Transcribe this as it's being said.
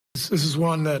This is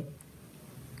one that,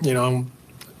 you know,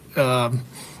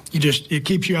 it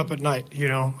keeps you up at night, you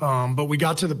know. But we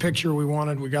got to the picture we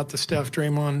wanted. We got the Steph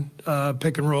Draymond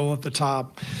pick and roll at the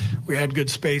top. We had good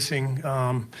spacing.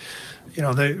 You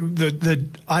know,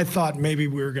 I thought maybe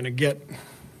we were going to get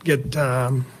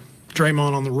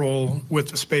Draymond on the roll with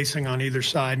the spacing on either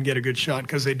side and get a good shot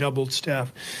because they doubled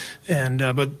Steph. And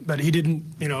but he didn't,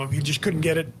 you know, he just couldn't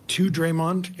get it to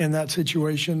Draymond in that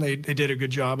situation. They did a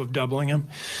good job of doubling him.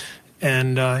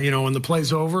 And, you know, when the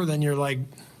play's over, then you're like,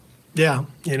 yeah,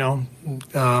 you know,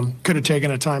 could have taken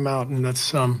a timeout. And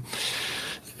that's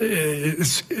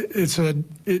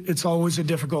it's always a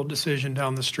difficult decision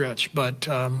down the stretch. But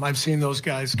I've seen those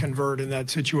guys convert in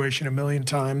that situation a million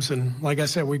times. And like I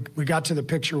said, we got to the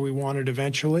picture we wanted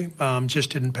eventually, just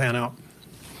didn't pan out.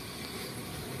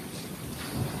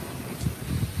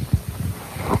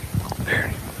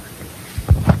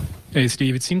 Hey,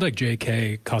 Steve, it seemed like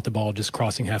J.K. caught the ball just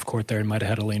crossing half court there and might have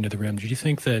had a lane to the rim. Did you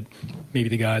think that maybe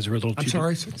the guys were a little too... I'm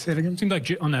sorry, say it again? It seemed like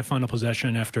on that final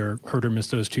possession after Herter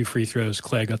missed those 2 free throws,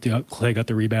 Clay got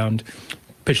the rebound,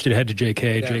 pitched it ahead to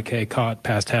J.K. Yeah. J.K. caught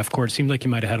past half court. It seemed like he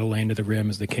might have had a lane to the rim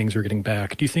as the Kings were getting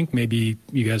back. Do you think maybe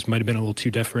you guys might have been a little too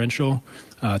deferential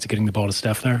to getting the ball to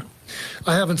Steph there?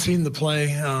 I haven't seen the play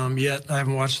yet. I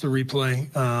haven't watched the replay.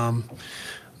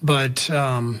 But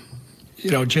you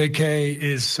know, J.K.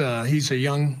 is he's a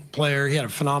young player. He had a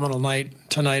phenomenal night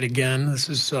tonight again. This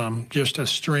is just a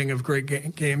string of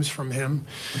great games from him.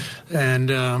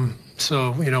 And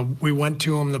so, you know, we went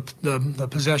to him the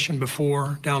possession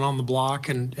before down on the block.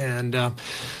 And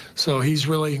so he's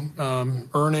really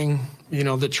earning, you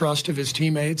know, the trust of his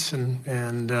teammates.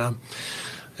 And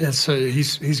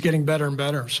he's getting better and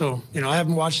better. So, you know, I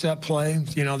haven't watched that play.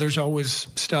 You know, there's always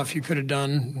stuff you could have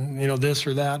done, you know, this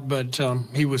or that, but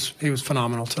he was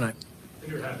phenomenal tonight.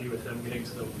 You're happy with them getting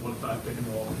to the 1-5 pick and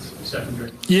roll in the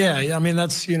secondary? Yeah. I mean,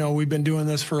 that's, you know, we've been doing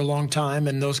this for a long time,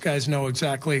 and those guys know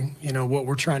exactly, you know, what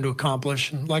we're trying to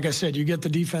accomplish. And like I said, you get the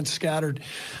defense scattered.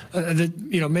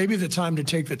 You know, maybe the time to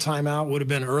take the timeout would have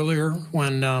been earlier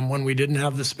when we didn't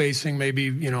have the spacing, maybe,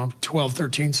 you know, 12,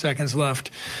 13 seconds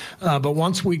left. But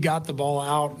once we got the ball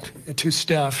out to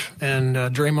Steph and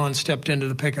Draymond stepped into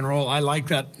the pick and roll, I like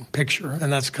that picture.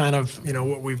 And that's kind of, you know,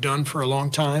 what we've done for a long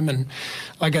time. And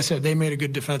like I said, they made a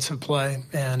good defensive play,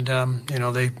 and you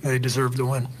know, they deserve the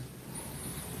win.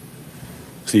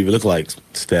 Steve, it looked like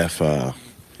Steph,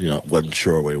 you know, wasn't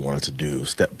sure what he wanted to do.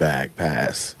 Step back,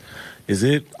 pass. Is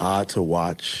it odd to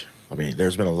watch? I mean,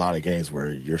 there's been a lot of games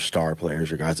where your star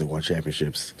players, your guys that won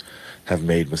championships, have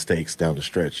made mistakes down the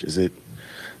stretch. Is it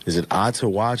odd to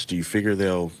watch? Do you figure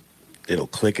it'll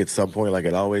click at some point like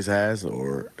it always has,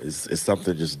 or is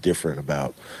something just different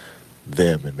about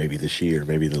them and maybe this year,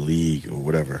 maybe the league or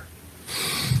whatever?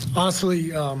 Honestly,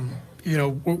 you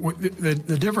know,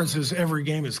 the difference is every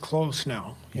game is close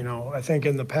now. You know, I think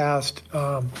in the past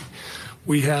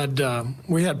we had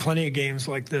plenty of games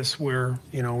like this where,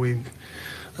 you know, we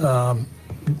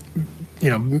you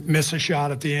know, miss a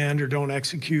shot at the end or don't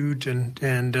execute,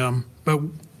 but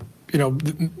you know,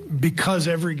 because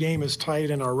every game is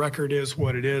tight and our record is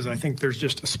what it is, I think there's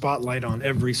just a spotlight on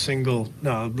every single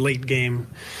late game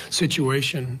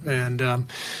situation. And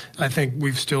I think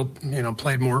we've still, you know,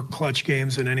 played more clutch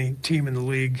games than any team in the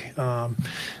league.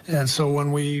 And so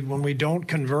when we don't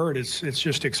convert, it's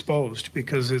just exposed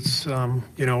because it's,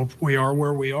 you know, we are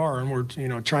where we are and we're, you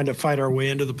know, trying to fight our way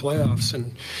into the playoffs.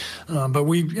 And but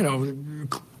we, you know,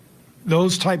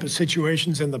 those type of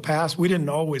situations in the past, we didn't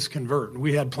always convert.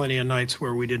 We had plenty of nights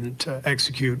where we didn't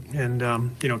execute and,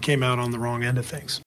 you know, came out on the wrong end of things.